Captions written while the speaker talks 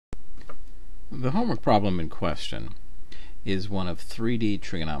The homework problem in question is one of 3D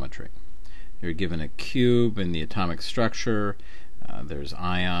trigonometry. You're given a cube in the atomic structure. There's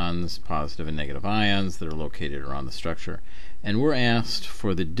ions, positive and negative ions, that are located around the structure. And we're asked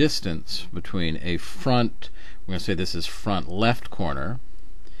for the distance between a front, we're going to say this is front left corner,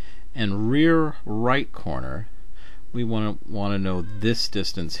 and rear right corner. We want to know this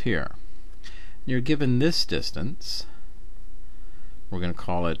distance here. You're given this distance. We're going to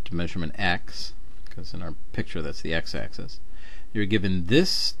call it measurement x, because in our picture that's the x-axis. You're given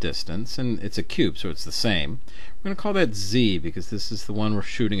this distance, and it's a cube, so it's the same. We're going to call that z, because this is the one we're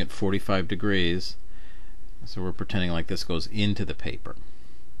shooting at 45 degrees. So we're pretending like this goes into the paper.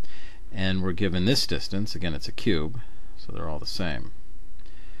 And we're given this distance, again it's a cube, so they're all the same.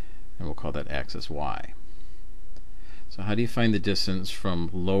 And we'll call that axis y. So how do you find the distance from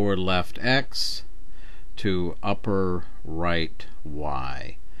lower left x to upper right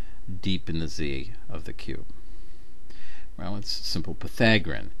y, deep in the z of the cube? Well, it's simple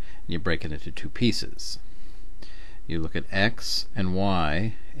Pythagorean, and you break it into two pieces. You look at x and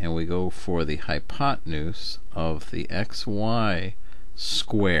y, and we go for the hypotenuse of the xy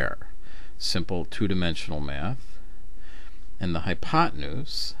square. Simple two-dimensional math. And the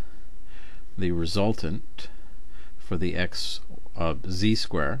hypotenuse, the resultant for the z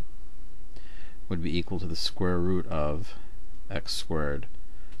square, would be equal to the square root of x squared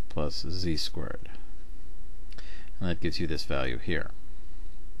plus z squared. And that gives you this value here.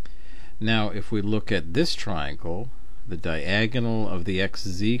 Now if we look at this triangle, the diagonal of the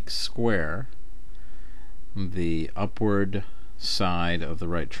xz square, the upward side of the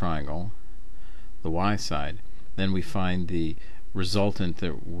right triangle, the y side, then we find the resultant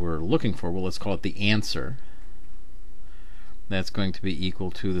that we're looking for. Well, let's call it the answer. That's going to be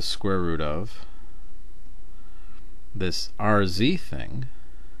equal to the square root of this rz thing,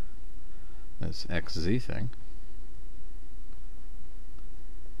 this xz thing,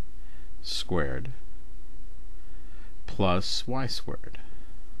 squared plus y squared.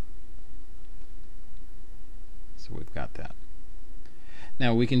 So we've got that.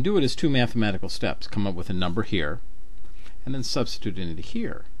 Now we can do it as two mathematical steps. Come up with a number here and then substitute it into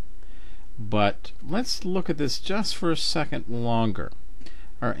here. But let's look at this just for a second longer.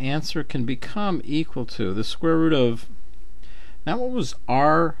 Our answer can become equal to the square root of, now what was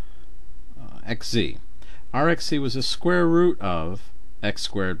r xz? R xz was the square root of x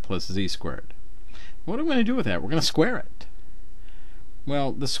squared plus z squared. What are we going to do with that? We're going to square it.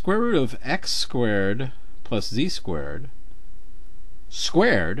 Well, the square root of x squared plus z squared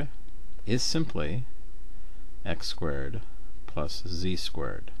squared is simply x squared plus z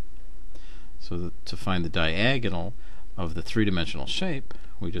squared. So to find the diagonal of the three-dimensional shape,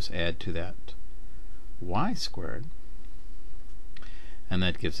 we just add to that y squared, and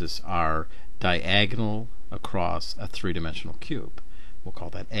that gives us our diagonal across a three-dimensional cube. We'll call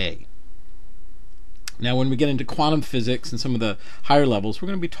that A. Now when we get into quantum physics and some of the higher levels, we're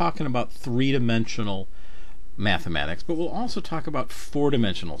going to be talking about three-dimensional mathematics, but we'll also talk about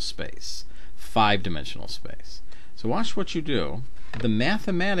four-dimensional space, five-dimensional space. So watch what you do. The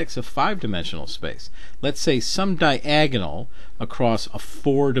mathematics of five-dimensional space. Let's say some diagonal across a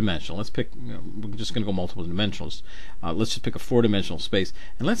four-dimensional. Let's pick, we're just going to go multiple dimensionals. Let's just pick a four-dimensional space.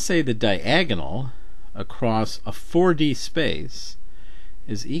 And let's say the diagonal across a 4D space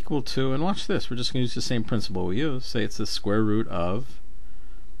is equal to, and watch this, we're just going to use the same principle we use. Say it's the square root of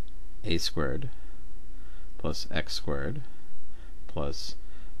a squared plus x squared plus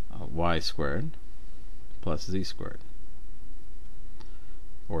y squared plus z squared,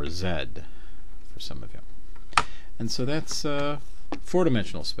 or z for some of you. And so that's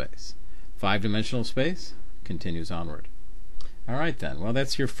four-dimensional space. Five-dimensional space continues onward. All right then, well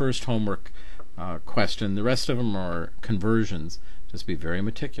that's your first homework question. The rest of them are conversions. Just be very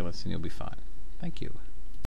meticulous and you'll be fine. Thank you.